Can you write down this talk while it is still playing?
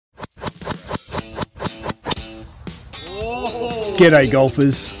G'day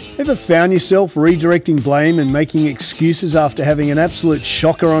golfers. Ever found yourself redirecting blame and making excuses after having an absolute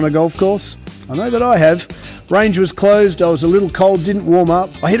shocker on a golf course? I know that I have. Range was closed, I was a little cold, didn't warm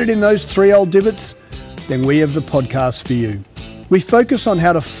up, I hit it in those 3 old divots. Then we have the podcast for you. We focus on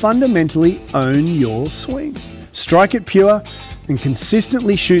how to fundamentally own your swing. Strike it pure and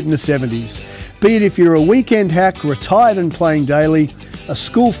consistently shoot in the 70s. Be it if you're a weekend hack, retired and playing daily, a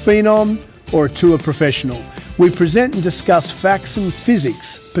school phenom or a tour professional. We present and discuss facts and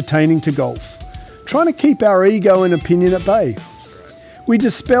physics pertaining to golf, trying to keep our ego and opinion at bay. We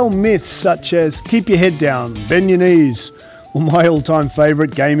dispel myths such as keep your head down, bend your knees, or my all-time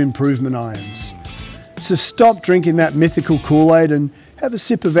favourite, game improvement irons. So stop drinking that mythical Kool-Aid and have a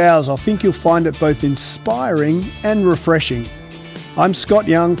sip of ours. I think you'll find it both inspiring and refreshing. I'm Scott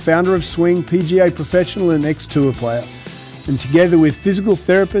Young, founder of Swing, PGA professional and ex-tour player. And together with physical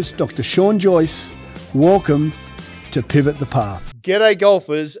therapist Dr. Sean Joyce, welcome to Pivot the Path. G'day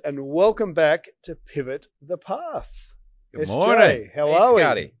golfers and welcome back to Pivot the Path. Good SJ, morning. How are we?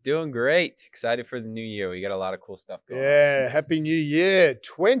 Scotty? Doing great. Excited for the new year. We got a lot of cool stuff going on. Yeah, Happy New Year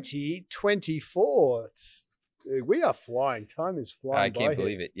 2024. We are flying. Time is flying. I can't by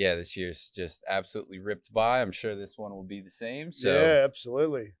believe here. it. Yeah, this year's just absolutely ripped by. I'm sure this one will be the same. So Yeah,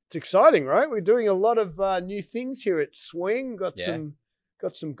 absolutely. It's exciting, right? We're doing a lot of new things here at Swing. Got some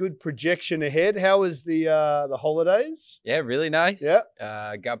good projection ahead. How was the holidays? yeah, really nice.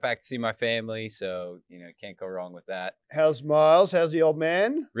 Yeah. Got back to see my family, so can't go wrong with that. How's Miles? How's the old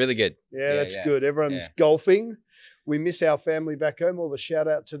man? Really good. Yeah, that's good. Everyone's golfing. We miss our family back home. All the shout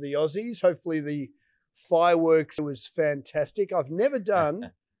out to the Aussies. Hopefully the fireworks was fantastic. I've never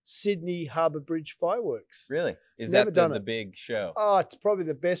done Sydney Harbour Bridge fireworks. Really? Is Never that done the it. big show? Oh, it's probably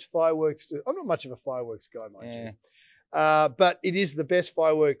the best fireworks. I'm not much of a fireworks guy, mind Eh. you. But it is the best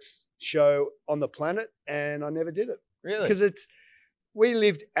fireworks show on the planet, and I never did it. Really? Because we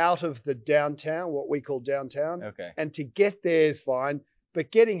lived out of the downtown, what we call downtown, Okay. and to get there is fine,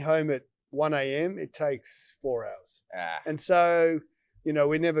 but getting home at 1 a.m., it takes 4 hours. And so, we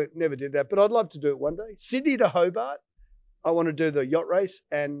never did that, but I'd love to do it one day. Sydney to Hobart, I want to do the yacht race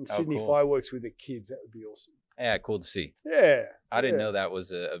and Sydney cool. fireworks with the kids. That would be awesome. Yeah, cool to see. Yeah. I didn't know that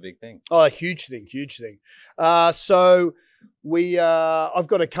was a big thing. Oh, huge thing. So I've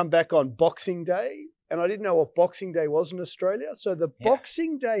got to come back on Boxing Day, and I didn't know what Boxing Day was in Australia. So the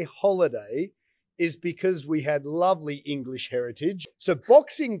Boxing Day holiday is because we had lovely English heritage. So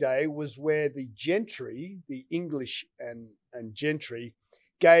Boxing Day was where the gentry, the English and gentry,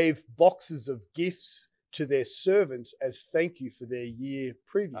 gave boxes of gifts to their servants as thank you for their year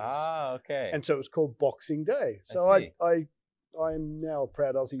previous. Ah, okay. And so it was called Boxing Day. So I'm now a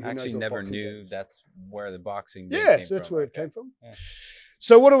proud Aussie who I actually knows what never Boxing Day knew is. that's where the Boxing Day came Yes, from. that's where it Okay. came from. Yeah.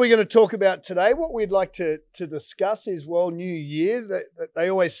 So what are we going to talk about today? What we'd like to discuss is, New Year. That they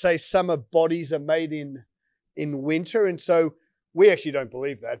always say summer bodies are made in winter. And so we actually don't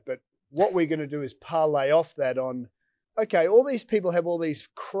believe that. But what we're going to do is parlay off that on, okay, all these people have all these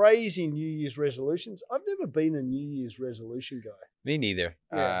crazy New Year's resolutions. I've never been a New Year's resolution guy. Me neither.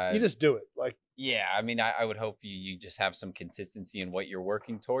 You just do it. Yeah, I mean, I would hope you just have some consistency in what you're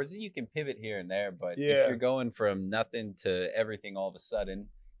working towards, and you can pivot here and there. But if you're going from nothing to everything all of a sudden,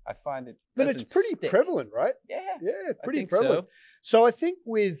 I find it. But it's pretty stick. prevalent, right? Yeah, Yeah, I pretty think prevalent. So I think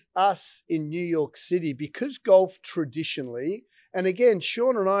with us in New York City, because golf traditionally, and again,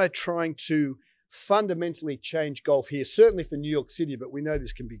 Sean and I are trying to fundamentally change golf here, certainly for New York City, but we know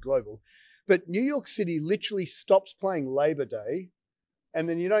this can be global. But New York City literally stops playing Labor Day, and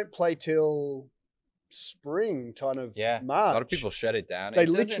then you don't play till spring, kind of March. A lot of people shut it down. They It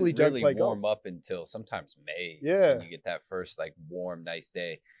doesn't literally don't really play warm golf. up until sometimes May. Yeah. when you get that first warm, nice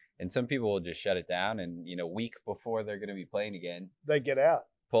day, and some people will just shut it down, and a week before they're going to be playing again, They get out.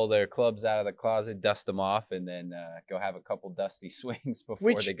 pull their clubs out of the closet, dust them off, and then go have a couple dusty swings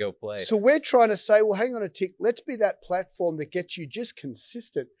before they go play. So we're trying to say, well, hang on a tick. Let's be that platform that gets you just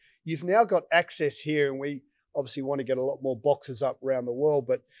consistent. You've now got access here, and we obviously want to get a lot more boxes up around the world,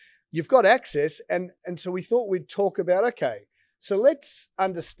 but you've got access. And so we thought we'd talk about, okay, so let's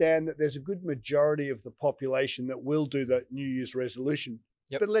understand that there's a good majority of the population that will do the New Year's resolution.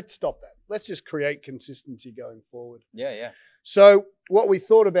 Yep. But let's stop that. Let's just create consistency going forward. Yeah. So what we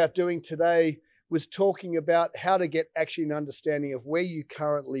thought about doing today was talking about how to get actually an understanding of where you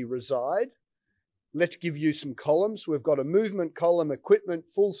currently reside. Let's give you some columns. We've got a movement column, equipment,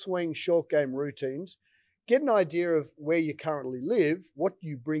 full swing, short game routines. Get an idea of where you currently live, what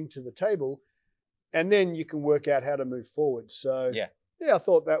you bring to the table, and then you can work out how to move forward. So Yeah, I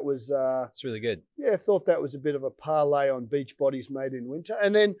thought that was it's really good. Yeah, I thought that was a bit of a parlay on beach bodies made in winter.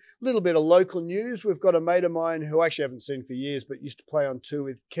 And then a little bit of local news. We've got a mate of mine who I actually haven't seen for years, but used to play on tour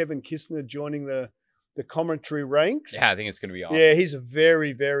with Kevin Kistner joining the commentary ranks. Yeah, I think it's going to be awesome. Yeah, he's a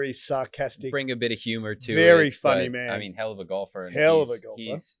very, very sarcastic. Bring a bit of humor to it. Very funny man. I mean, hell of a golfer. And hell of a golfer.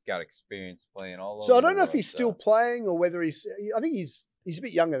 He's got experience playing all over. So I don't know if he's still playing or whether I think he's a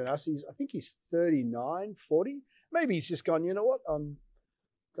bit younger than us. I think he's 39, 40. Maybe he's just gone, you know what, I'm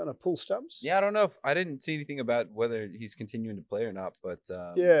going to pull stumps. Yeah, I don't know. I didn't see anything about whether he's continuing to play or not. But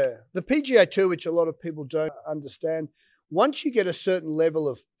yeah, the PGA Tour, which a lot of people don't understand, once you get a certain level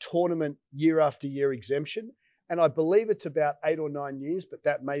of tournament year after year exemption, and I believe it's about 8 or 9 years, but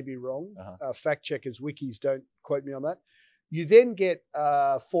that may be wrong. Fact checkers, wikis, don't quote me on that. You then get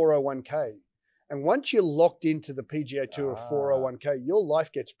 401k. And once you're locked into the PGA Tour of 401k, your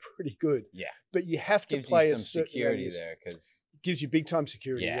life gets pretty good. Yeah. But you have to gives play you a some certain security there, because gives you big time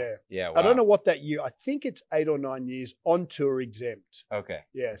security. Yeah. Yeah. Wow. I don't know what that year. I think it's 8 or 9 years on tour exempt. Okay.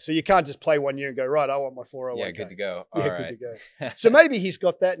 Yeah. So you can't just play 1 year and go, right, I want my 401k. Yeah, good to go. All right. Good to go. So maybe he's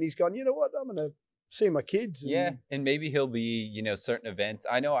got that and he's gone, you know what, I'm going to see my kids. Yeah. And maybe he'll be, certain events.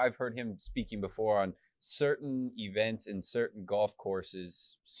 I know I've heard him speaking before on certain events and certain golf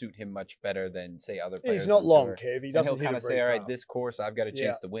courses suit him much better than, say, other players. He's not long, Kev. He doesn't he'll kind of say, all right, this course I've got a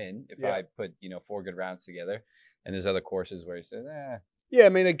chance to win if I put 4 good rounds together. And there's other courses where he says, Yeah, I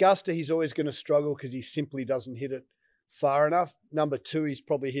mean, Augusta, he's always going to struggle because he simply doesn't hit it far enough. Number 2, he's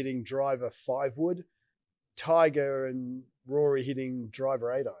probably hitting driver 5 wood. Tiger and Rory hitting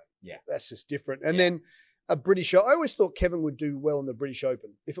driver 8 iron. Yeah. That's just different. And then a British, I always thought Kevin would do well in the British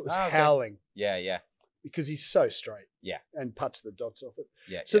Open if it was howling. Yeah. Because he's so straight. Yeah. And puts the dots off it.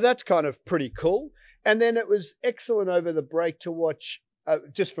 Yeah. So that's kind of pretty cool. And then it was excellent over the break to watch,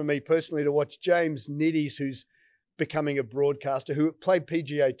 just for me personally, to watch James Nitties, who's becoming a broadcaster, who played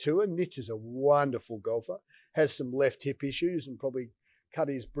PGA Tour. Nitz is a wonderful golfer, has some left hip issues and probably cut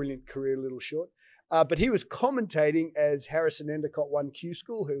his brilliant career a little short. But he was commentating as Harrison Endicott won Q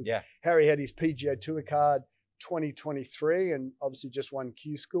School, who Harry had his PGA Tour card 2023 and obviously just won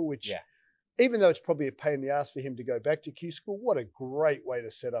Q School, which even though it's probably a pain in the ass for him to go back to Q School, what a great way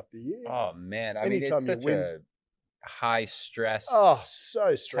to set up the year. Oh, man. I mean, it's such a high stress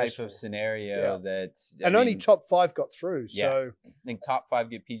so stressful type of scenario that only top 5 got through. So I think top 5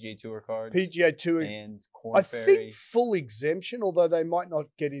 get PGA Tour cards. PGA Tour and Corn Ferry. I think full exemption, although they might not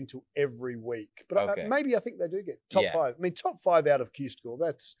get into every week. But maybe I think they do get top 5. I mean, top 5 out of Q School.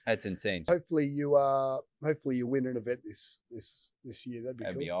 That's insane. Hopefully you win an event this year.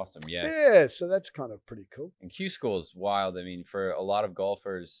 That'd be awesome. Yeah. So that's kind of pretty cool. And Q School is wild. I mean, for a lot of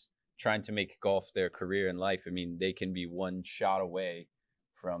golfers trying to make golf their career in life, I mean, they can be one shot away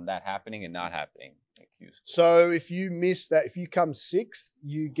from that happening and not happening at Q School. So if you miss that, if you come 6th,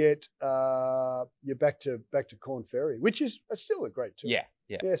 you get you're back to Corn Ferry, which is still a great tour. Yeah.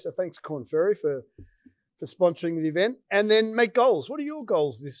 So thanks Corn Ferry for sponsoring the event, and then make goals. What are your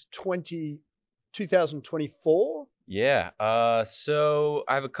goals this 2024? Yeah. So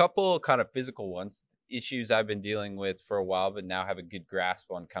I have a couple kind of physical ones. Issues I've been dealing with for a while, but now have a good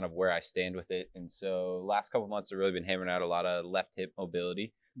grasp on kind of where I stand with it. And so last couple of months I've really been hammering out a lot of left hip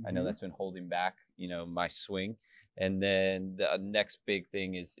mobility. I know that's been holding back, my swing. And then the next big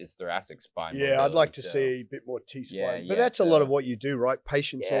thing is thoracic spine mobility. I'd like to see a bit more T-spine. But that's a lot of what you do, right?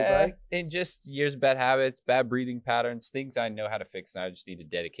 Patience all day. And just years of bad habits, bad breathing patterns, things I know how to fix, and I just need to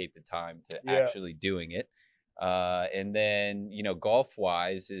dedicate the time to actually doing it. And then, golf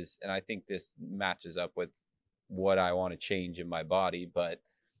wise and I think this matches up with what I want to change in my body, but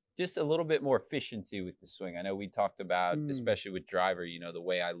just a little bit more efficiency with the swing. I know we talked about, especially with driver, the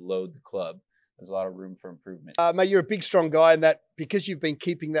way I load the club, there's a lot of room for improvement. Mate, you're a big, strong guy, and that because you've been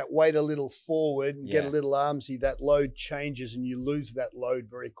keeping that weight a little forward and get a little armsy, that load changes and you lose that load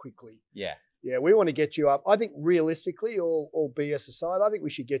very quickly. Yeah, we want to get you up. I think realistically, all BS aside, I think we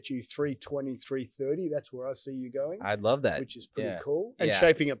should get you 320, 330. That's where I see you going. I'd love that. Which is pretty cool. And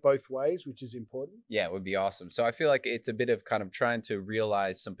shaping it both ways, which is important. Yeah, it would be awesome. So I feel like it's a bit of kind of trying to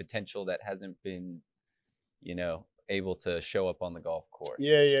realize some potential that hasn't been, able to show up on the golf course.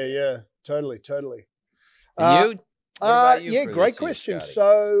 Yeah. Totally. And you? What about you great question. Scotty?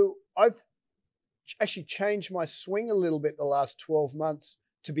 So I've actually changed my swing a little bit the last 12 months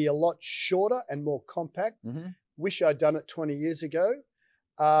to be a lot shorter and more compact. Wish I'd done it 20 years ago.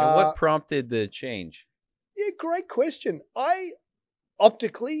 And what prompted the change? Yeah, great question.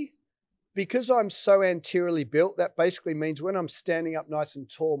 Optically, because I'm so anteriorly built, that basically means when I'm standing up nice and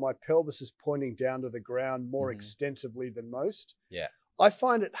tall, my pelvis is pointing down to the ground more extensively than most. Yeah. I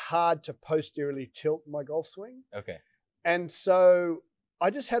find it hard to posteriorly tilt my golf swing. Okay. And so I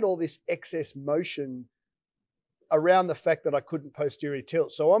just had all this excess motion around the fact that I couldn't posterior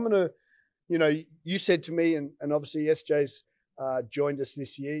tilt. So I'm going to, you know, you said to me, and obviously SJ's joined us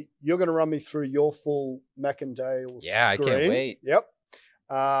this year, you're going to run me through your full Mackindale screen. I can't wait. Yep.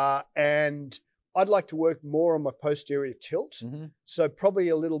 And I'd like to work more on my posterior tilt. Mm-hmm. So probably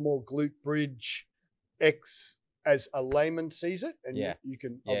a little more glute bridge X as a layman sees it. And you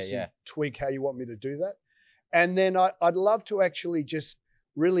can obviously tweak how you want me to do that. And then I'd love to actually just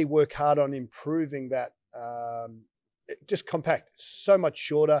really work hard on improving that. Just compact, so much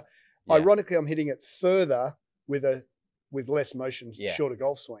shorter. Yeah. Ironically, I'm hitting it further with less motion, shorter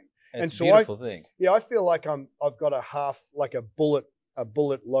golf swing. It's a beautiful thing. Yeah, I feel like I've got a bullet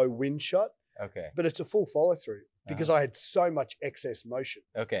low wind shot. Okay. But it's a full follow through because I had so much excess motion.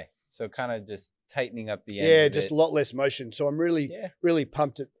 Okay. So kind of just tightening up the end. Yeah, just a lot less motion. So I'm really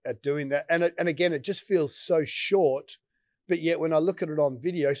pumped at doing that. And again, it just feels so short. But yet when I look at it on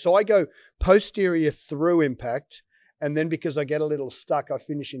video, so I go posterior through impact, and then because I get a little stuck, I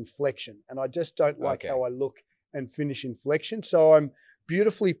finish in flexion. And I just don't like how I look and finish in flexion. So I'm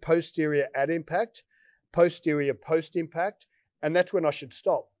beautifully posterior at impact, posterior post impact, and that's when I should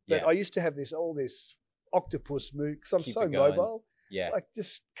stop. But I used to have this octopus move because I'm so mobile. Yeah. Like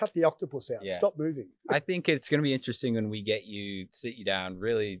just cut the octopus out. Stop moving. I think it's going to be interesting when we sit you down,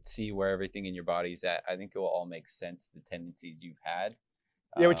 really see where everything in your body's at. I think it will all make sense, the tendencies you've had.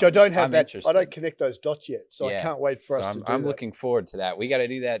 Yeah, which I don't have that. I don't connect those dots yet. So I can't wait for us to do that. I'm looking forward to that. We got to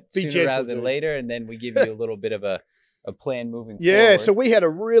do that sooner rather than later. And then we give you a little bit of a plan moving forward. Yeah, so we had a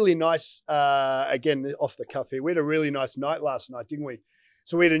really nice, again, off the cuff here, we had a really nice night last night, didn't we?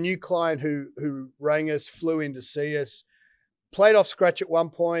 So we had a new client who rang us, flew in to see us, played off scratch at one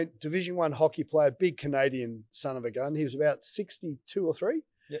point, Division 1 hockey player, big Canadian son of a gun. He was about 62 or 3.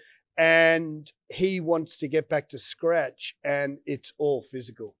 Yep. And he wants to get back to scratch, and it's all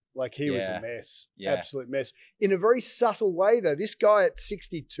physical. Like he was a mess, absolute mess. In a very subtle way, though. This guy at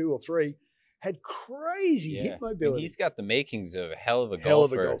 62 or 3 had crazy hip mobility. And he's got the makings of a hell of a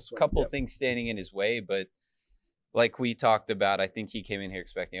golfer. A couple things standing in his way, but like we talked about, I think he came in here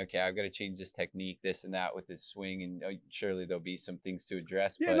expecting, okay, I've got to change this technique, this and that with his swing, and surely there'll be some things to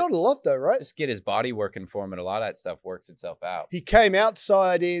address. Yeah, but not a lot though, right? Just get his body working for him, and a lot of that stuff works itself out. He came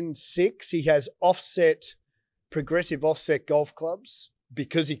outside in 6. He has progressive offset golf clubs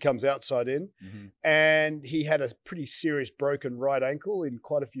because he comes outside in, and he had a pretty serious broken right ankle in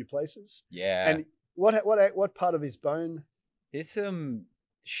quite a few places. Yeah. And what part of his bone? There's some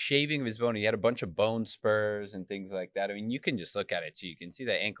shaving of his bone. He had a bunch of bone spurs and things like that. I mean, you can just look at it too. You can see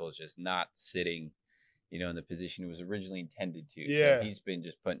the ankle is just not sitting, in the position it was originally intended to. Yeah. So he's been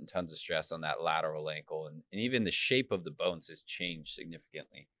just putting tons of stress on that lateral ankle, and even the shape of the bones has changed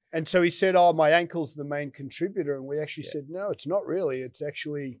significantly. And so he said, oh, my ankle's the main contributor. And we actually said, no, it's not really. It's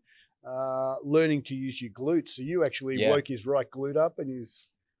actually learning to use your glutes. So you actually woke his right glute up, and he's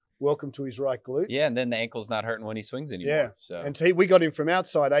welcome to his right glute. Yeah, and then the ankle's not hurting when he swings anymore. Yeah, so. And so we got him from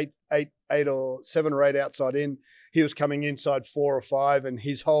outside, 8 or 7 or 8 outside in. He was coming inside 4 or 5, and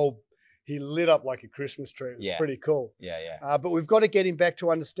he lit up like a Christmas tree. It was pretty cool. Yeah. But we've got to get him back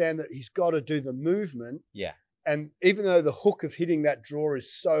to understand that he's got to do the movement. Yeah. And even though the hook of hitting that draw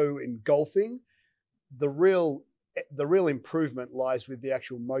is so engulfing, the real improvement lies with the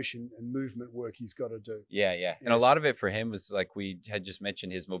actual motion and movement work he's got to do. Yeah. And a lot of it for him was, like we had just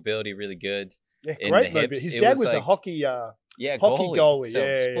mentioned, his mobility really good. Yeah, great mobility. His dad was a hockey goalie.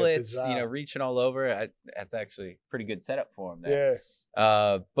 So splits, reaching all over. That's actually a pretty good setup for him there.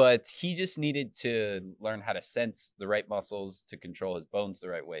 Yeah. But he just needed to learn how to sense the right muscles to control his bones the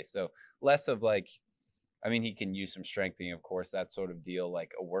right way. So less of he can use some strengthening, of course, that sort of deal,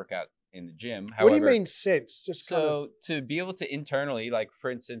 like a workout in the gym. However, what do you mean sense? Just to be able to internally, like for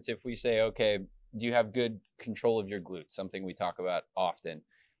instance, if we say, okay, do you have good control of your glutes? Something we talk about often.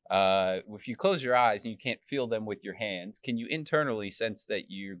 If you close your eyes and you can't feel them with your hands, can you internally sense that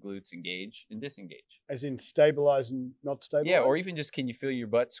your glutes engage and disengage? As in stabilize and not stabilize? Yeah, or even just, can you feel your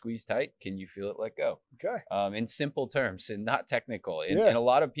butt squeeze tight? Can you feel it let go? Okay. In simple terms and not technical. And a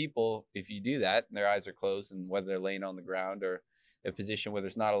lot of people, if you do that, and their eyes are closed, and whether they're laying on the ground or a position where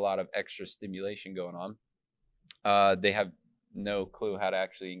there's not a lot of extra stimulation going on, they have no clue how to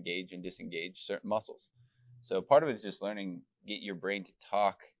actually engage and disengage certain muscles. So part of it is just learning, get your brain to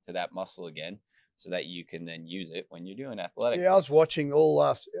talk to that muscle again, so that you can then use it when you're doing athletics. Yeah, I was watching all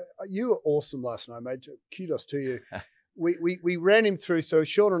last. You were awesome last night, mate. Kudos to you. we ran him through. So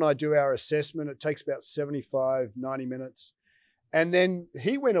Sean and I do our assessment. It takes about 75, 90 minutes. And then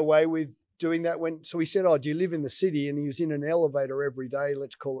he went away with doing that. So we said, oh, do you live in the city? And he was in an elevator every day.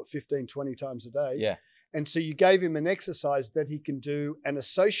 Let's call it 15, 20 times a day. Yeah. And so you gave him an exercise that he can do and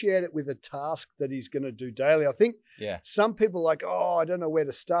associate it with a task that he's going to do daily. I think some people are like, oh, I don't know where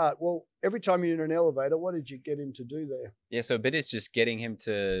to start. Well, every time you're in an elevator, what did you get him to do there? Yeah, so a bit is just getting him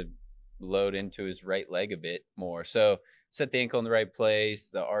to load into his right leg a bit more. So set the ankle in the right place.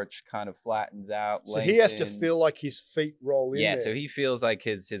 The arch kind of flattens out. So he has to feel like his feet roll in there. So he feels like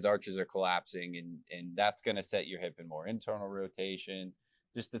his arches are collapsing, and that's going to set your hip in more internal rotation.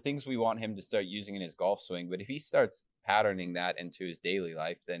 Just the things we want him to start using in his golf swing. But if he starts patterning that into his daily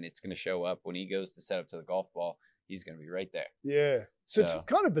life, then it's going to show up when he goes to set up to the golf ball. He's going to be right there. Yeah. So it's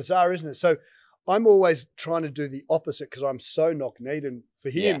kind of bizarre, isn't it? So I'm always trying to do the opposite because I'm so knock-kneed. And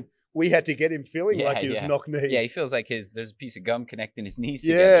for him, we had to get him feeling like he was knock-kneed. Yeah, he feels like there's a piece of gum connecting his knees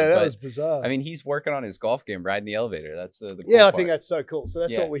together. Yeah, that was bizarre. I mean, he's working on his golf game, riding the elevator. That's the cool part. I think that's so cool. So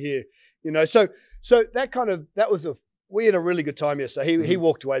that's what we hear. You know, so we had a really good time yesterday. He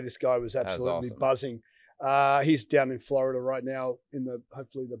walked away. This guy was absolutely buzzing. He's down in Florida right now in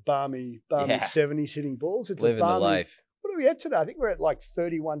hopefully the balmy 70s hitting balls. It's living the life. What are we at today? I think we're at like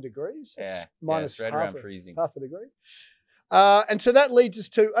 31 degrees. Minus it's right around freezing. Half a degree. And so that leads us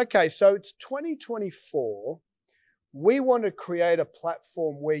to, okay, so it's 2024. We want to create a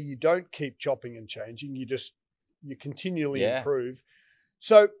platform where you don't keep chopping and changing. You continually improve.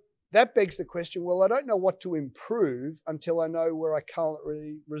 So that begs the question, well, I don't know what to improve until I know where I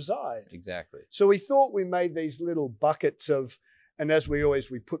currently reside. Exactly. So we thought we made these little buckets of, and as we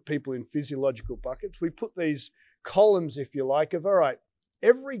put people in physiological buckets. We put these columns, if you like, of, all right,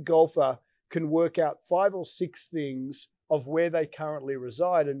 every golfer can work out 5 or 6 things of where they currently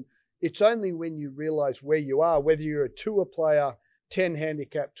reside. And it's only when you realize where you are, whether you're a tour player, 10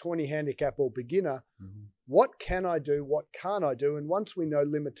 handicap, 20 handicap, or beginner, what can I do? What can't I do? And once we know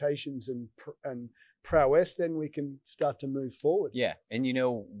limitations and prowess, then we can start to move forward. Yeah. And you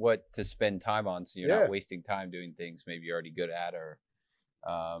know what to spend time on. So you're not wasting time doing things maybe you're already good at or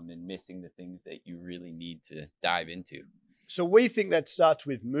and missing the things that you really need to dive into. So we think that starts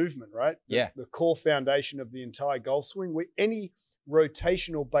with movement, right? The core foundation of the entire golf swing. Any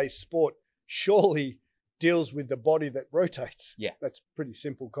rotational based sport surely deals with the body that rotates. Yeah. That's a pretty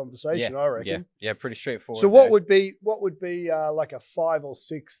simple conversation, I reckon. Yeah, pretty straightforward. So what would be like a 5 or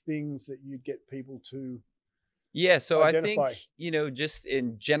 6 things that you'd get people to identify? I think, just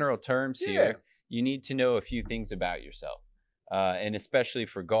in general terms here, you need to know a few things about yourself. And especially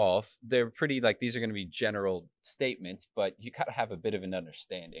for golf, they're pretty these are going to be general statements, but you got to have a bit of an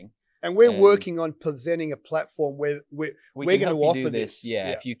understanding. And we're working on presenting a platform where we're going to offer this. Yeah.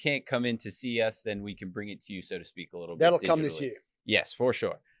 If you can't come in to see us, then we can bring it to you, so to speak, a little bit. That'll come this year. Yes, for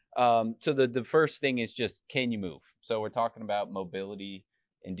sure. So the first thing is just, can you move? So we're talking about mobility,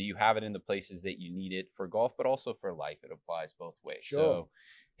 and do you have it in the places that you need it for golf, but also for life? It applies both ways. Sure. So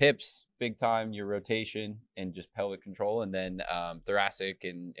hips, big time, your rotation and just pelvic control, and then thoracic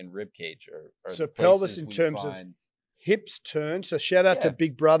and rib cage are so pelvis in terms of hips turn. So shout out to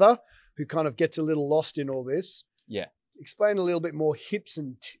Big Brother, who kind of gets a little lost in all this. Yeah. Explain a little bit more hips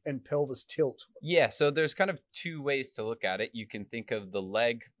and pelvis tilt. Yeah, so there's kind of 2 ways to look at it. You can think of the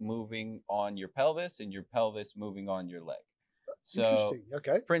leg moving on your pelvis and your pelvis moving on your leg. So, interesting.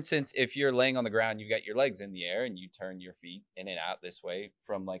 Okay. For instance, if you're laying on the ground, you've got your legs in the air and you turn your feet in and out this way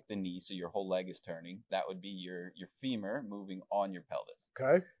from the knee, so your whole leg is turning. That would be your femur moving on your pelvis.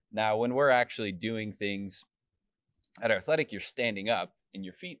 Okay. Now, when we're actually doing things at Athletic, you're standing up and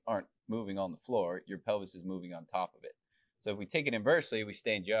your feet aren't moving on the floor. Your pelvis is moving on top of it. So if we take it inversely, we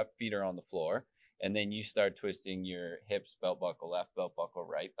stand you up, feet are on the floor, and then you start twisting your hips, belt buckle left, belt buckle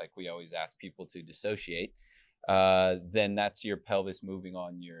right, like we always ask people to dissociate. Then that's your pelvis moving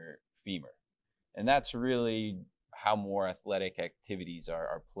on your femur. And that's really how more athletic activities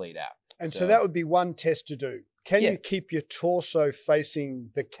are played out. And so that would be one test to do. Can you keep your torso facing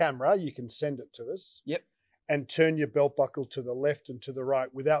the camera? You can send it to us. Yep. And turn your belt buckle to the left and to the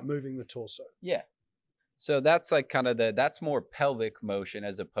right without moving the torso. Yeah. So that's that's more pelvic motion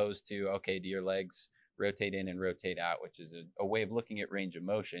as opposed to, okay, do your legs rotate in and rotate out, which is a way of looking at range of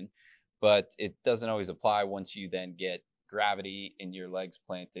motion. But it doesn't always apply once you then get gravity in your legs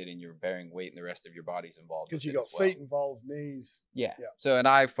planted and you're bearing weight and the rest of your body's involved. Because you got feet involved, knees. Yeah. So, and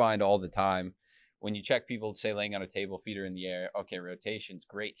I find all the time when you check people, say laying on a table, feet are in the air, okay, rotation's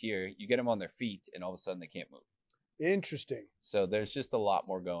great here. You get them on their feet and all of a sudden they can't move. Interesting. So there's just a lot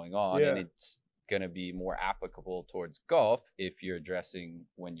more going on, and it's going to be more applicable towards golf if you're addressing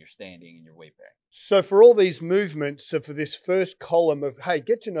when you're standing and you're weight bearing. So for all these movements, so for this first column of, hey,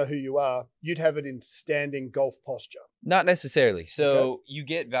 get to know who you are, you'd have it in standing golf posture. Not necessarily. So you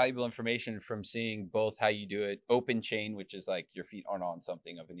get valuable information from seeing both how you do it open chain, which is like your feet aren't on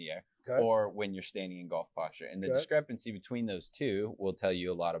something up in the air, or when you're standing in golf posture. And the discrepancy between those two will tell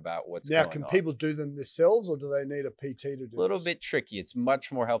you a lot to what's going on. Now, can people do them themselves, or do they need a PT to do A little bit tricky. It's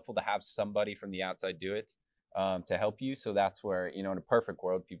much more helpful to have somebody from the outside do it to help you. So that's where, you know, in a perfect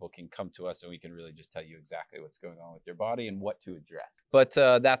world, people can come to us and we can really just tell you exactly what's going on with your body and what to address. But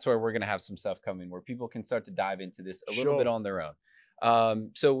that's where we're going to have some stuff coming where people can start to dive into this a little bit on their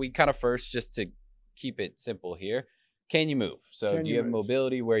own. So we kind of first, just to keep it simple here, can you move? So do you have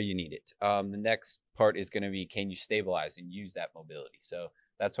mobility where you need it? The next part is going to be, can you stabilize and use that mobility? So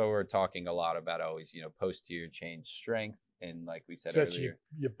that's why we're talking a lot about always, you know, posterior chain strength. And like we said earlier,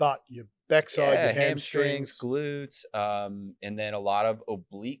 your butt, your backside, your hamstrings, glutes, and then a lot of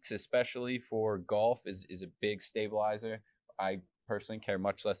obliques, especially for golf, is a big stabilizer. I personally care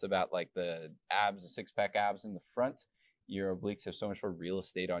much less about like the abs, the six-pack abs in the front. Your obliques have so much more real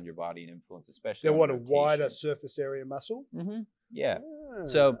estate on your body and influence, especially. They want a wider surface area muscle. Yeah.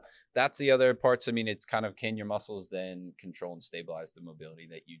 So that's the other parts. I mean, it's kind of, can your muscles then control and stabilize the mobility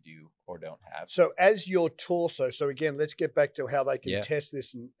that you do or don't have? So as your torso, so again, let's get back to how they can test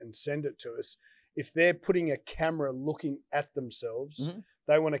this and send it to us. If they're putting a camera looking at themselves,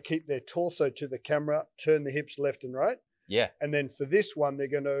 they want to keep their torso to the camera, turn the hips left and right. Yeah. And then for this one, we're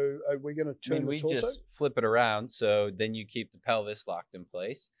going to turn the torso. We just flip it around. So then you keep the pelvis locked in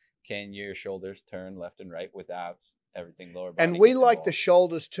place. Can your shoulders turn left and right without everything lower body? And we like the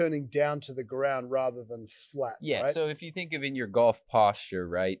shoulders turning down to the ground rather than flat. Yeah. Right? So if you think of in your golf posture,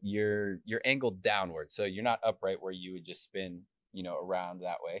 right, you're angled downward. So you're not upright where you would just spin, you know, around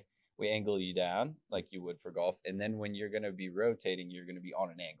that way. We angle you down like you would for golf. And then when you're going to be rotating, you're going to be on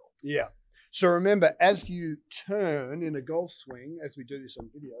an angle. Yeah. So remember, as you turn in a golf swing, as we do this on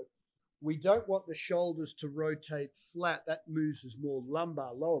video, we don't want the shoulders to rotate flat. That moves as more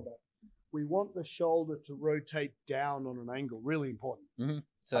lumbar, lower back. We want the shoulder to rotate down on an angle. Really important.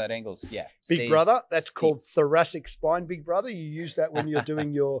 So that angle's, Big brother, that's called thoracic spine, big brother. You use that when you're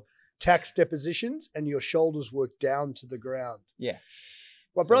doing your tax depositions and your shoulders work down to the ground. Yeah.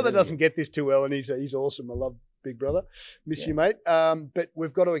 My brother doesn't get this too well, and he's awesome. I love Big brother. Miss you, mate. But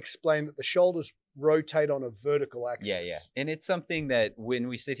we've got to explain that the shoulders rotate on a vertical axis. Yeah. And it's something that when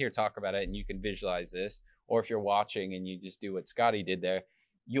we sit here talk about it and you can visualize this, or if you're watching and you just do what Scotty did there,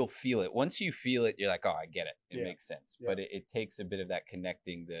 you'll feel it. Once you feel it, you're like, oh, I get it. It makes sense. But it takes a bit of that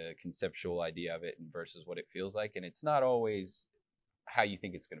connecting the conceptual idea of it versus what it feels like. And it's not always how you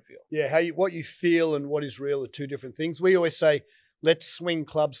think it's going to feel. Yeah, what you feel and what is real are two different things. We always say, let's swing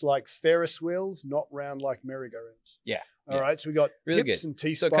clubs like Ferris wheels, not round like merry-go-rounds. Yeah. All right. So we got really hips good. And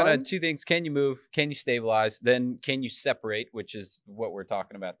T-spine. So kind of two things. Can you move? Can you stabilize? Then can you separate, which is what we're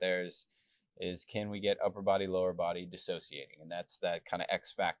talking about there is can we get upper body, lower body dissociating? And that's that kind of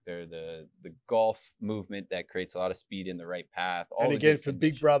X factor, the golf movement that creates a lot of speed in the right path. And again, for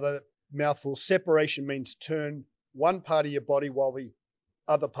Big Brother, mouthful, separation means turn one part of your body while the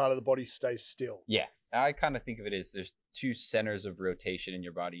other part of the body stays still. Yeah. I kind of think of it as there's two centers of rotation in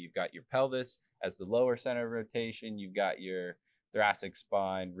your body. You've got your pelvis as the lower center of rotation. You've got your thoracic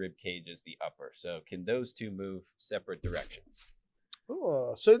spine, rib cage as the upper. So can those two move separate directions?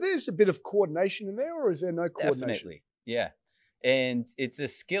 Oh, so there's a bit of coordination in there, or is there no coordination? Definitely. Yeah. And it's a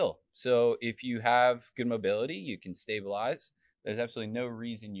skill. So if you have good mobility, you can stabilize. There's absolutely no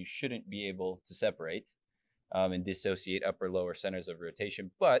reason you shouldn't be able to separate and dissociate upper lower centers of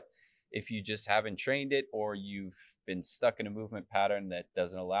rotation. But if you just haven't trained it, or you've been stuck in a movement pattern that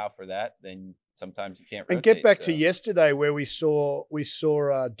doesn't allow for that, then sometimes you can't rotate. And get back to yesterday where we saw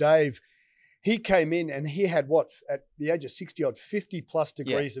Dave. He came in and he had at the age of 60 odd, 50 plus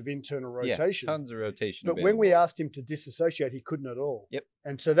degrees of internal rotation. Yeah, tons of rotation. But when we asked him to disassociate, he couldn't at all. Yep.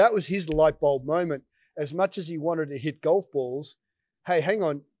 And so that was his light bulb moment. As much as he wanted to hit golf balls, hey, hang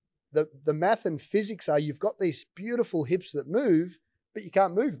on. The math and physics are you've got these beautiful hips that move, but you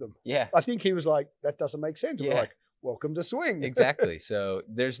can't move them. Yeah. I think he was like, that doesn't make sense. We're like, welcome to swing. Exactly. So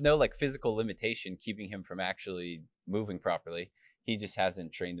there's no like physical limitation keeping him from actually moving properly. He just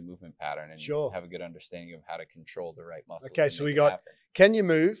hasn't trained the movement pattern and have a good understanding of how to control the right muscles. Okay, so we got, can you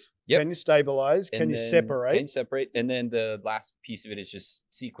move? Yep. Can you stabilize? Can you separate? Can you separate? And then the last piece of it is just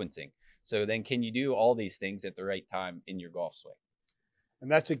sequencing. So then can you do all these things at the right time in your golf swing?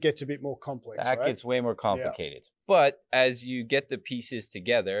 And it gets a bit more complex, That gets way more complicated. Yeah. But as you get the pieces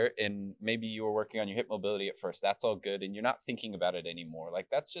together, and maybe you were working on your hip mobility at first, that's all good. And you're not thinking about it anymore. Like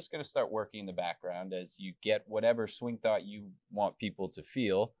that's just going to start working in the background as you get whatever swing thought you want people to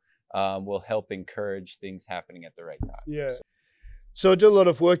feel will help encourage things happening at the right time. Yeah. So I do a lot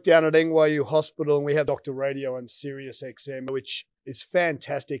of work down at NYU Hospital, and we have Dr. Radio on Sirius XM, which is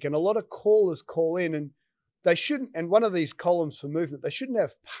fantastic. And a lot of callers call in, and they shouldn't, and one of these columns for movement, they shouldn't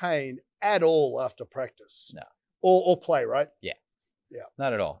have pain at all after practice. No. Or play, right? Yeah. Yeah.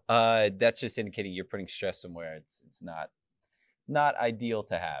 Not at all. That's just indicating you're putting stress somewhere. It's not ideal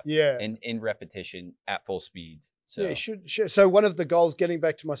to have. Yeah. And in repetition at full speed. So yeah, should. So one of the goals, getting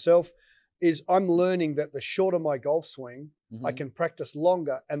back to myself, is I'm learning that the shorter my golf swing, I can practice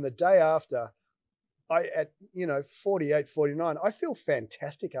longer. And the day after, at 48, 49, I feel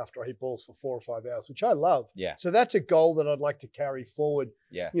fantastic after I hit balls for 4 or 5 hours, which I love. Yeah. So that's a goal that I'd like to carry forward.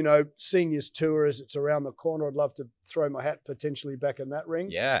 Yeah. Seniors tour, as it's around the corner, I'd love to throw my hat potentially back in that ring.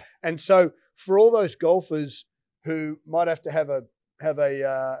 Yeah. And so for all those golfers who might have to have a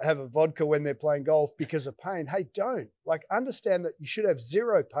vodka when they're playing golf because of pain, hey, don't. Understand that you should have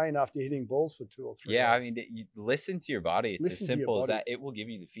zero pain after hitting balls for 2 or 3 Yeah, hours. I mean, you listen to your body. It's as simple as that. It will give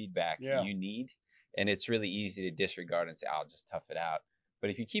you the feedback you need, and it's really easy to disregard and say, I'll just tough it out. But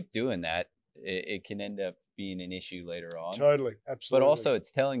if you keep doing that, it can end up being an issue later on. Totally, absolutely. But also, it's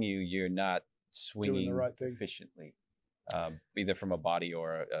telling you you're not swinging the right thing efficiently, either from a body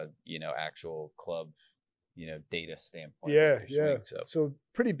or a actual club data standpoint. Yeah. So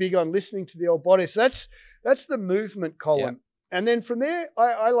pretty big on listening to the old body. So that's the movement column. Yeah. And then from there,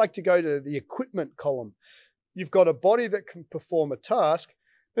 I like to go to the equipment column. You've got a body that can perform a task.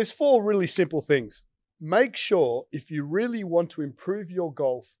 There's 4 really simple things. Make sure, if you really want to improve your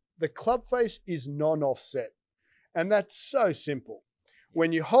golf, the club face is non-offset. And that's so simple.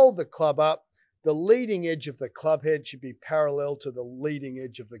 When you hold the club up, the leading edge of the club head should be parallel to the leading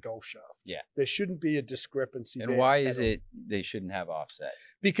edge of the golf shaft. Yeah. There shouldn't be a discrepancy there. And why is it they shouldn't have offset?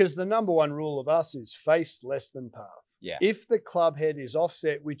 Because the number one rule of us is face less than path. Yeah. If the club head is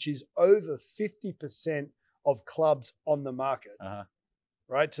offset, which is over 50% of clubs on the market,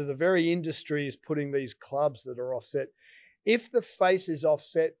 right? So the very industry is putting these clubs that are offset. If the face is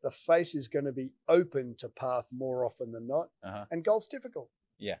offset, the face is going to be open to path more often than not. And golf's difficult.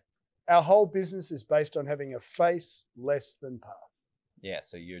 Yeah. Our whole business is based on having a face less than path. Yeah,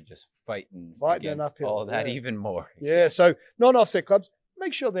 so you're just fighting an against uphill. all of that even more. Yeah, so non-offset clubs,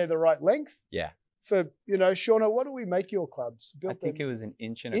 make sure they're the right length. Yeah. For, Shauna, what do we make your clubs? I think it was an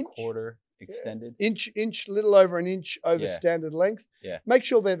inch and a quarter extended. Inch, little over an inch over standard length. Yeah. Make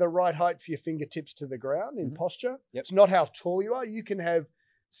sure they're the right height for your fingertips to the ground in posture. Yep. It's not how tall you are. You can have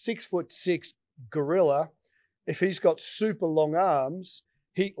 6'6" gorilla. If he's got super long arms,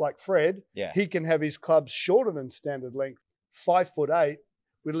 like Fred, he can have his clubs shorter than standard length, 5'8"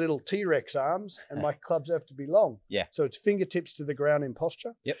 with little T-Rex arms, and my clubs have to be long. Yeah. So it's fingertips to the ground in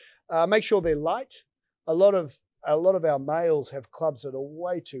posture. Yep. Make sure they're light. A lot of our males have clubs that are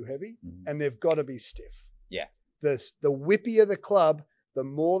way too heavy, and they've got to be stiff. Yeah. The whippier the club, the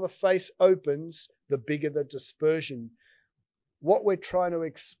more the face opens, the bigger the dispersion. What we're trying to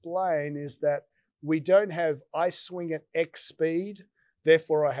explain is that we don't have, I swing at X speed,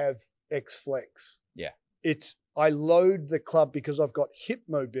 therefore I have X flex. Yeah. It's, I load the club because I've got hip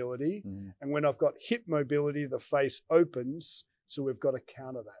mobility. And when I've got hip mobility, the face opens. So we've got to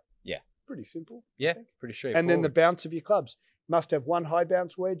counter that. Yeah. Pretty simple. Yeah. Pretty straightforward. And then the bounce of your clubs. Must have one high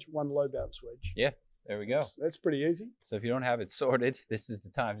bounce wedge, one low bounce wedge. Yeah. There we go. That's pretty easy. So if you don't have it sorted, this is the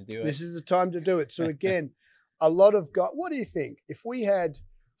time to do it. This is the time to do it. So again, a lot of guys, what do you think? If we had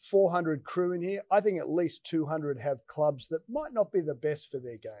 400 crew in here, I think at least 200 have clubs that might not be the best for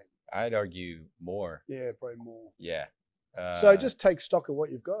their game. I'd argue more. Yeah, probably more. Yeah. So just take stock of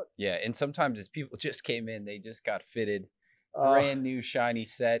what you've got. Yeah. And sometimes as people just came in, they just got fitted, brand new shiny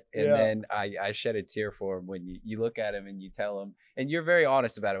set. And then I shed a tear for them when you look at them and you tell them, and you're very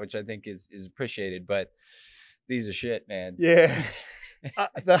honest about it, which I think is appreciated, but these are shit, man. Yeah.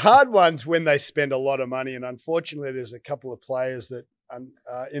 The hard ones when they spend a lot of money. And unfortunately, there's a couple of players that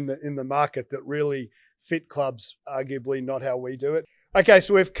in the market that really fit clubs, arguably not how we do it. Okay,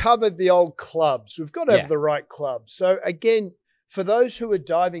 so we've covered the old clubs. We've got to have the right clubs. So again, for those who are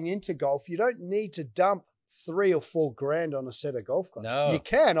diving into golf, you don't need to dump $3 or $4 grand on a set of golf clubs. No. You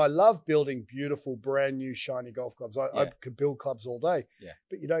can. I love building beautiful, brand new, shiny golf clubs. I could build clubs all day. Yeah.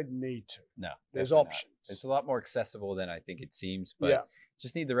 But you don't need to. No. There's options. Not. It's a lot more accessible than I think it seems, but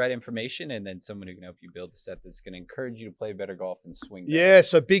just need the right information and then someone who can help you build a set that's going to encourage you to play better golf and swing better. Yeah,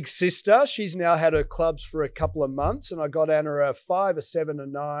 so big sister, she's now had her clubs for a couple of months, and I got Anna a 5, a 7, a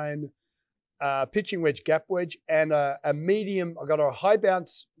 9, pitching wedge, gap wedge, and a medium. I got her a high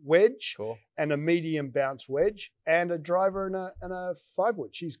bounce wedge and a medium bounce wedge, and a driver and a 5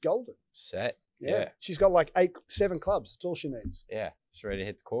 wood. She's golden. Set. Yeah. She's got like 7 clubs. That's all she needs. Yeah. She's ready to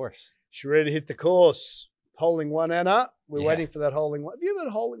hit the course. She's ready to hit the course. hole-in-one, Anna. We're Yeah. waiting for that hole-in-one. Have you ever had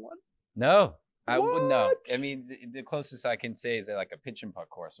a hole-in-one? No, I wouldn't know. What? I mean, the closest I can say is like a pitch and putt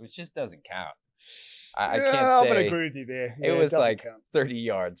course, which just doesn't count. I Yeah, can't I'm say. going to agree with you there. It was doesn't like count. 30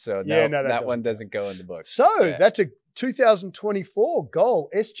 yards, so Yeah, no, no, that one doesn't go in the book. So that's a 2024 goal,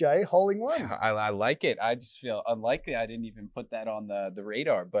 SJ, hole-in-one. I like it. I just feel unlikely I didn't even put that on the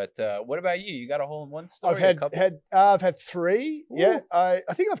radar. But what about you? You got a hole-in-one story? I've had 3. Ooh. Yeah, I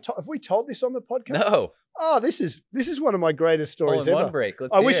think have we told this on the podcast? No. Oh, this is one of my greatest stories Hole-in-one ever. break.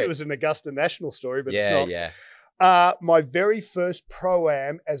 Let's I hear wish it it was an Augusta National story, but it's Yeah, not. yeah. My very first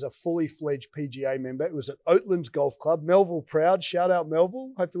pro-am as a fully fledged PGA member, it was at Oatlands Golf Club. Melville proud. Shout out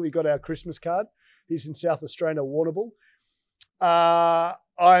Melville. Hopefully you got our Christmas card. He's in South Australia, Warrnambool.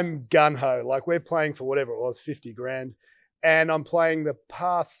 I'm gun-ho. Like we're playing for whatever it was, 50 grand. And I'm playing the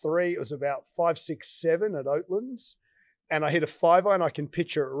par 3. It was about 5, 6, 7 at Oatlands. And I hit a 5-iron. I can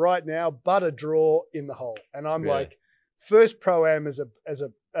picture it right now. Butter draw in the hole. And I'm Really? like, first pro-am as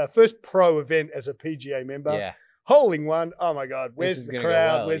a first pro event as a PGA member. Yeah. Hole-in-one. Oh my God. Where's is the gonna go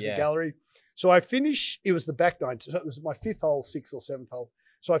crowd? well, Where's yeah. the gallery? So I finish, it was the back 9. So it was my 5th hole, 6th or 7th hole.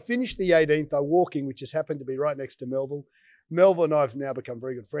 So I finished the 18th. I walking, which just happened to be right next to Melville. Melville and I have now become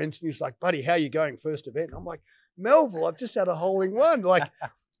very good friends. And he was like, buddy, how you going? First event. And I'm like, Melville, I've just had a hole-in-one. Like,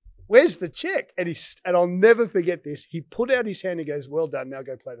 where's the check? And I'll never forget this. He put out his hand. He goes, well done. Now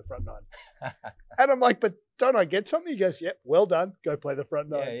go play the front 9. And I'm like, but don't I get something? He goes, yep, well done. Go play the front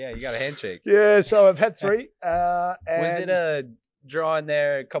 9. Yeah. You got a handshake. Yeah, so I've had 3. Was it a draw in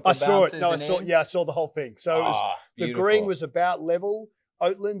there? A couple I saw it. bounces No, and I saw the whole thing. So it was, the beautiful. green was about level.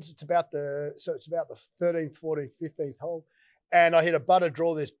 Oatlands, it's about the 13th, 14th, 15th hole. And I hit a butter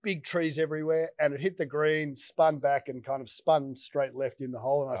draw. There's big trees everywhere. And it hit the green, spun back and kind of spun straight left in the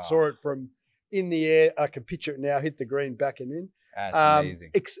hole. And I saw it from in the air. I can picture it now, hit the green back and in. That's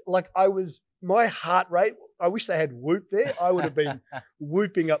amazing. My heart rate, I wish they had Whoop there. I would have been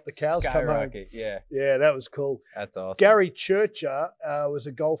whooping up the cows come home. Skyrocket, yeah. Yeah, that was cool. That's awesome. Gary Churcher was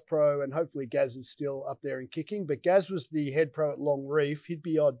a golf pro, and hopefully Gaz is still up there and kicking. But Gaz was the head pro at Long Reef. He'd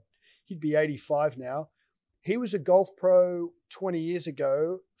be 85 now. He was a golf pro 20 years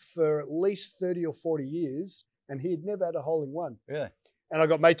ago for at least 30 or 40 years, and he had never had a hole-in-one. Really? And I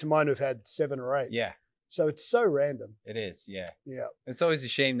got mates of mine who've had 7 or 8. Yeah. So it's so random. It is, yeah. Yeah. It's always a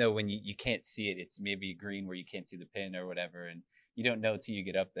shame, though, when you can't see it. It's maybe a green where you can't see the pin or whatever, and you don't know till you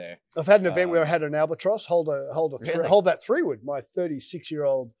get up there. I've had an event where I had an albatross hold that 3-wood, my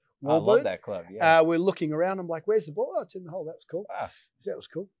 36-year-old I love that club, yeah. we're looking around. I'm like, where's the ball? Oh, it's in the hole. That's cool. Wow. That was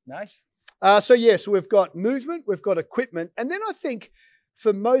cool. Nice. So we've got movement, we've got equipment. And then I think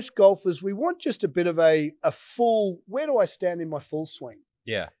for most golfers, we want just a bit of a full, where do I stand in my full swing?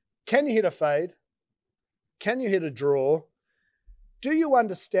 Yeah. Can you hit a fade? Can you hit a draw? Do you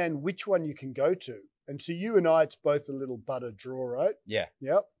understand which one you can go to? And so you and I, it's both a little butter draw, right? Yeah.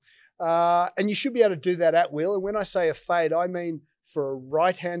 Yep. And you should be able to do that at will. And when I say a fade, I mean for a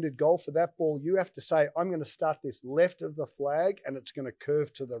right-handed golfer, that ball, you have to say, I'm going to start this left of the flag and it's going to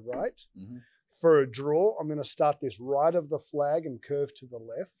curve to the right. Mm-hmm. For a draw, I'm going to start this right of the flag and curve to the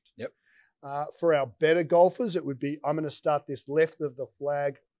left. Yep. For our better golfers, it would be, I'm going to start this left of the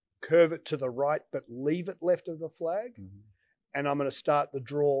flag, curve it to the right, but leave it left of the flag. Mm-hmm. And I'm going to start the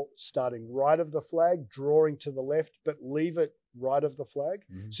draw starting right of the flag, drawing to the left, but leave it right of the flag.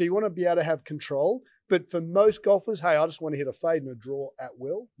 Mm-hmm. So you want to be able to have control. But for most golfers, hey, I just want to hit a fade and a draw at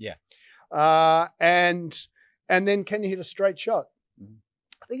will. Yeah. And then can you hit a straight shot? Mm-hmm.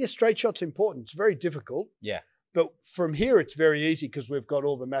 I think a straight shot's important. It's very difficult. Yeah. But from here, it's very easy because we've got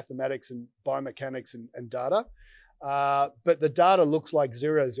all the mathematics and biomechanics and data. But the data looks like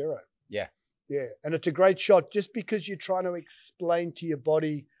 0-0. Yeah. Yeah. And it's a great shot just because you're trying to explain to your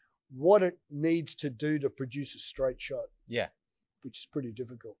body what it needs to do to produce a straight shot. Yeah. Which is pretty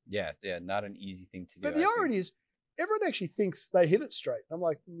difficult. Yeah. Yeah. Not an easy thing to do. But the irony is, everyone actually thinks they hit it straight. I'm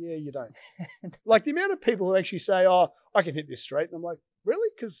like, yeah, you don't. Like the amount of people who actually say, oh, I can hit this straight. And I'm like, really?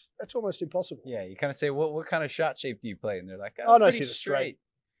 Because that's almost impossible. Yeah. You kind of say, what kind of shot shape do you play? And they're like, oh, no, pretty hit it straight.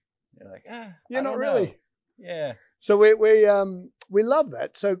 They're like, yeah, not really. Know. Yeah. So we love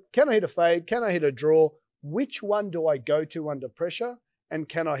that. So can I hit a fade? Can I hit a draw? Which one do I go to under pressure? And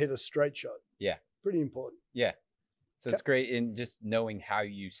can I hit a straight shot? Yeah. Pretty important. Yeah. So it's great in just knowing how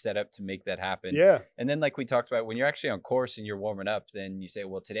you set up to make that happen. Yeah. And then like we talked about, when you're actually on course and you're warming up, then you say,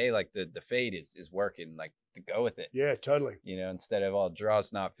 well, today like the fade is working, like to go with it. Yeah, totally. You know, instead of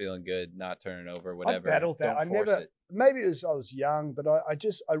draw's not feeling good, not turning over, whatever. I battled that. Maybe it was I was young, but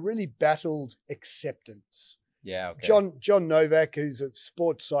I really battled acceptance. Yeah. Okay. John Novak, who's a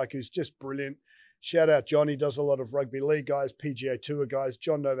sports psych, who's just brilliant. Shout out John. He does a lot of rugby league guys, PGA Tour guys.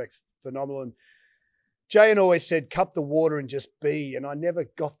 John Novak's phenomenal. And Jane always said, cup the water and just be. And I never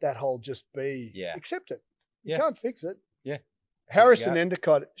got that whole just be. Yeah. Accept it. Yeah. You can't fix it. Yeah. Harrison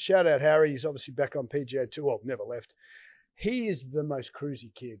Endicott, shout out Harry. He's obviously back on PGA Tour. Well, never left. He is the most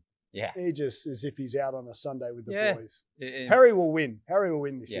cruisy kid. Yeah. He just as if he's out on a Sunday with the boys. Harry will win. Harry will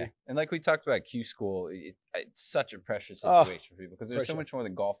win this year. And like we talked about Q School, it's such a precious situation for people because there's so much more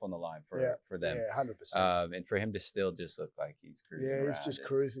than golf on the line for them. Yeah, 100%. And for him to still just look like he's cruising around, he's just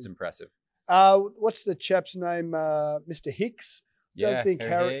cruising. It's impressive. What's the chap's name? Mr. Hicks. I don't think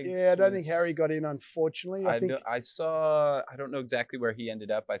Harry got in, unfortunately. I don't know exactly where he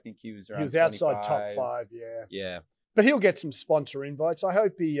ended up. I think he was around. He was outside top 5. Yeah. But he'll get some sponsor invites. I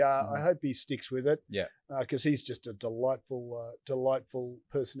hope he sticks with it. Yeah. Because he's just a delightful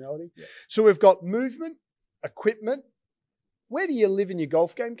personality. Yeah. So we've got movement, equipment. Where do you live in your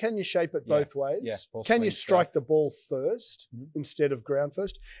golf game? Can you shape it both ways? Yeah. Can you strike the ball first instead of ground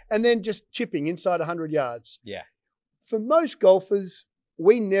first? And then just chipping inside 100 yards. Yeah. For most golfers,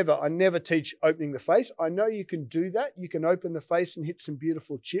 I never teach opening the face. I know you can do that. You can open the face and hit some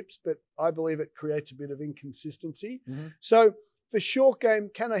beautiful chips, but I believe it creates a bit of inconsistency. So for short game,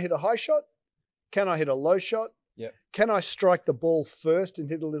 can I hit a high shot? Can I hit a low shot? Yep. Can I strike the ball first and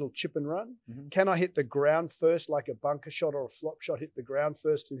hit a little chip and run? Can I hit the ground first like a bunker shot or a flop shot, hit the ground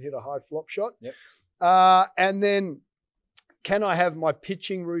first and hit a high flop shot? Yep. And then can I have my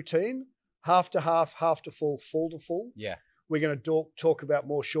pitching routine? Half to half, half to full, full to full. Yeah. We're going to talk about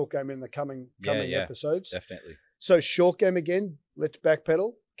more short game in the coming episodes. Definitely. So short game again, let's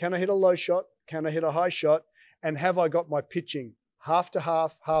backpedal. Can I hit a low shot? Can I hit a high shot? And have I got my pitching half to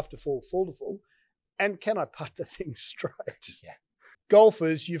half, half to full, full to full? And can I putt the thing straight? Yeah.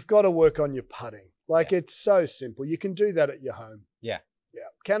 Golfers, you've got to work on your putting. It's so simple. You can do that at your home. Yeah. Yeah.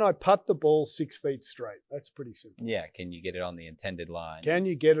 Can I putt the ball 6 feet straight? That's pretty simple. Yeah. Can you get it on the intended line? Can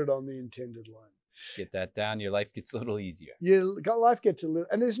you get it on the intended line? Get that down, your life gets a little easier. Life gets a little,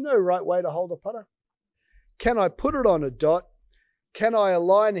 and there's no right way to hold a putter. Can I put it on a dot? Can I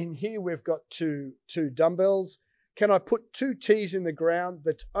align in here? We've got two dumbbells. Can I put 2 tees in the ground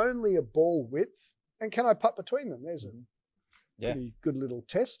that's only a ball width? And can I putt between them? There's a pretty good little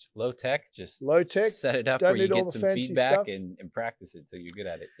test. Low tech, set it up Don't where you need all get the some fancy feedback stuff. and practice it so you're good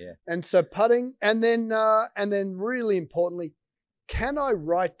at it. Yeah. And so putting, and then really importantly, can I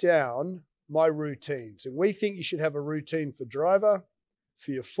write down my routines? And we think you should have a routine for driver,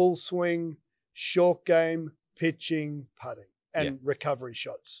 for your full swing, short game, pitching, putting, and recovery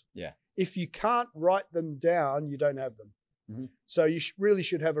shots. Yeah. If you can't write them down, you don't have them. So you really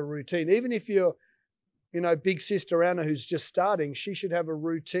should have a routine. Even if you're, big sister Anna who's just starting, she should have a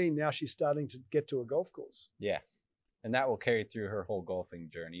routine. Now she's starting to get to a golf course. Yeah. And that will carry through her whole golfing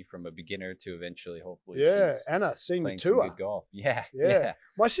journey from a beginner to eventually, hopefully. Yeah, Anna, senior tour. Good golf. Yeah.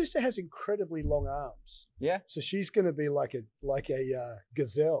 My sister has incredibly long arms. Yeah. So she's going to be like a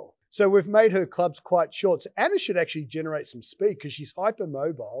gazelle. So we've made her clubs quite short. So Anna should actually generate some speed because she's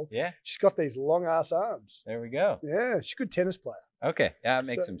hypermobile. Yeah. She's got these long ass arms. There we go. Yeah, she's a good tennis player. Okay. Yeah, that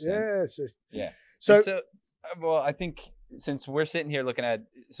makes some sense. Yeah. So, well, I think since we're sitting here looking at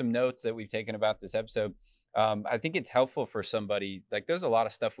some notes that we've taken about this episode, I think it's helpful for somebody, like there's a lot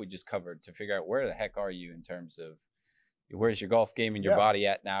of stuff we just covered to figure out where the heck are you in terms of where's your golf game and your body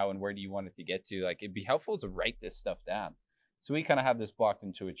at now and where do you want it to get to? Like it'd be helpful to write this stuff down. So we kind of have this blocked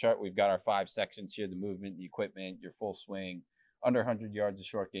into a chart. We've got our 5 sections here, the movement, the equipment, your full swing, under 100 yards of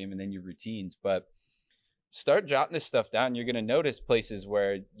short game, and then your routines. But start jotting this stuff down. You're going to notice places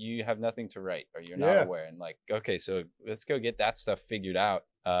where you have nothing to write or you're not aware. And like, okay, so let's go get that stuff figured out.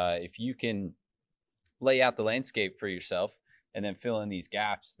 If you can lay out the landscape for yourself and then fill in these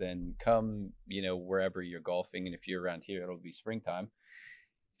gaps, then come, wherever you're golfing. And if you're around here, it'll be springtime.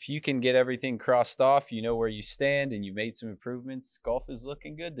 If you can get everything crossed off, where you stand and you've made some improvements, golf is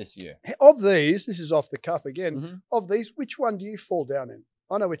looking good this year. Of these, this is off the cuff again, of these, which one do you fall down in?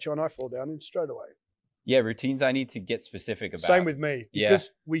 I know which one I fall down in straight away. Yeah, routines I need to get specific about. Same with me.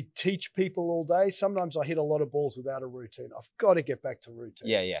 Because we teach people all day. Sometimes I hit a lot of balls without a routine. I've got to get back to routines.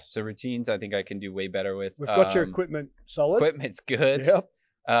 Yeah. So routines I think I can do way better with. We've got your equipment solid. Equipment's good. Yep.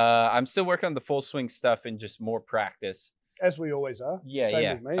 I'm still working on the full swing stuff and just more practice. As we always are.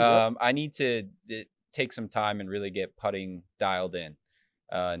 Same with me. I need to take some time and really get putting dialed in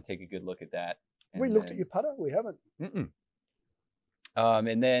and take a good look at that. We looked at your putter? We haven't.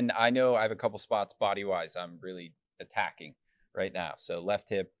 And then I know I have a couple spots body-wise I'm really attacking right now. So left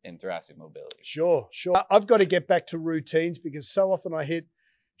hip and thoracic mobility. Sure. I've got to get back to routines because so often I hit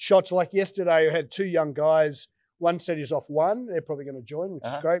shots like yesterday. I had 2 young guys. one set is off one. They're probably going to join, which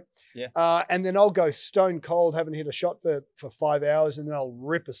is great. Yeah. And then I'll go stone cold, haven't hit a shot for 5 hours, and then I'll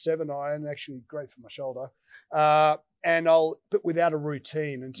rip a 7-iron, actually great for my shoulder. But without a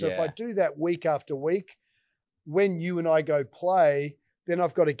routine. And so if I do that week after week, when you and I go play, then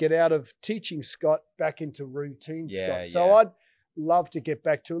I've got to get out of teaching Scott back into routine Scott. So I'd love to get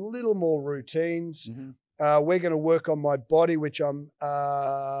back to a little more routines. We're going to work on my body, which I'm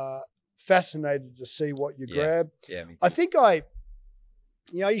fascinated to see what you grab. Yeah, me too. I think I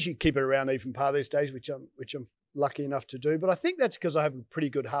usually keep it around even par these days, which I'm lucky enough to do. But I think that's because I have a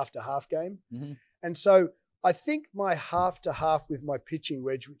pretty good half-to-half game. And so I think my half-to-half with my pitching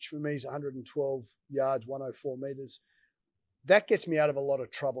wedge, which for me is 112 yards, 104 meters, that gets me out of a lot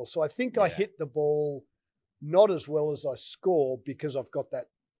of trouble. So I think I hit the ball not as well as I score because I've got that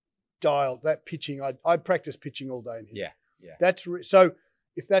dial, that pitching. I practice pitching all day in here. So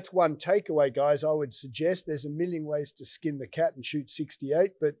if that's one takeaway, guys, I would suggest there's a million ways to skin the cat and shoot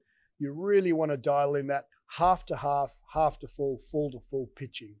 68, but you really want to dial in that half to half, half to full to full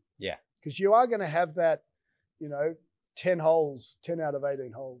pitching. Yeah. Because you are going to have that, 10 holes, 10 out of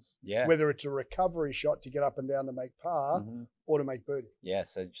 18 holes. Yeah. Whether it's a recovery shot to get up and down to make par or to make birdie. Yeah,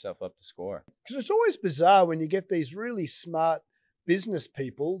 set yourself up to score. Because it's always bizarre when you get these really smart business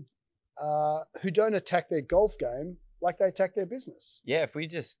people who don't attack their golf game like they attack their business. Yeah, if we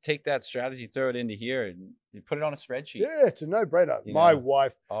just take that strategy, throw it into here, and you put it on a spreadsheet. Yeah, it's a no-brainer. My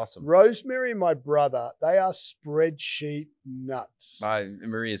wife, awesome. Rosemary, my brother, they are spreadsheet nuts.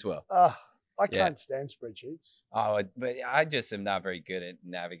 Marie as well. I can't stand spreadsheets. Oh, but I just am not very good at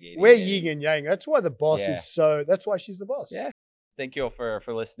navigating. We're yin and yang. That's why the boss is so. That's why she's the boss. Yeah. Thank you all for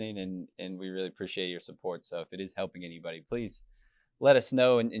listening, and we really appreciate your support. So if it is helping anybody, please let us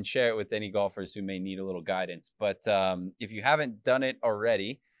know and share it with any golfers who may need a little guidance. But if you haven't done it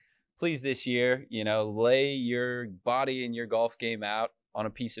already, please this year, lay your body and your golf game out on a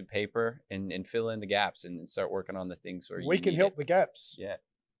piece of paper and fill in the gaps and start working on the things where we can help the gaps. Yeah,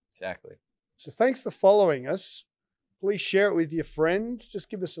 exactly. So thanks for following us. Please share it with your friends. Just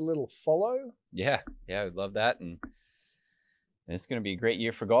give us a little follow. Yeah, we'd love that. And it's going to be a great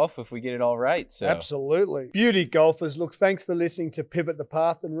year for golf if we get it all right. So absolutely. Beauty golfers, look, thanks for listening to Pivot the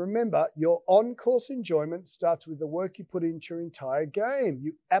Path. And remember, your on-course enjoyment starts with the work you put into your entire game.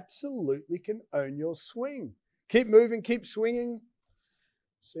 You absolutely can own your swing. Keep moving, keep swinging.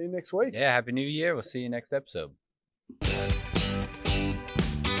 See you next week. Yeah, Happy New Year. We'll see you next episode.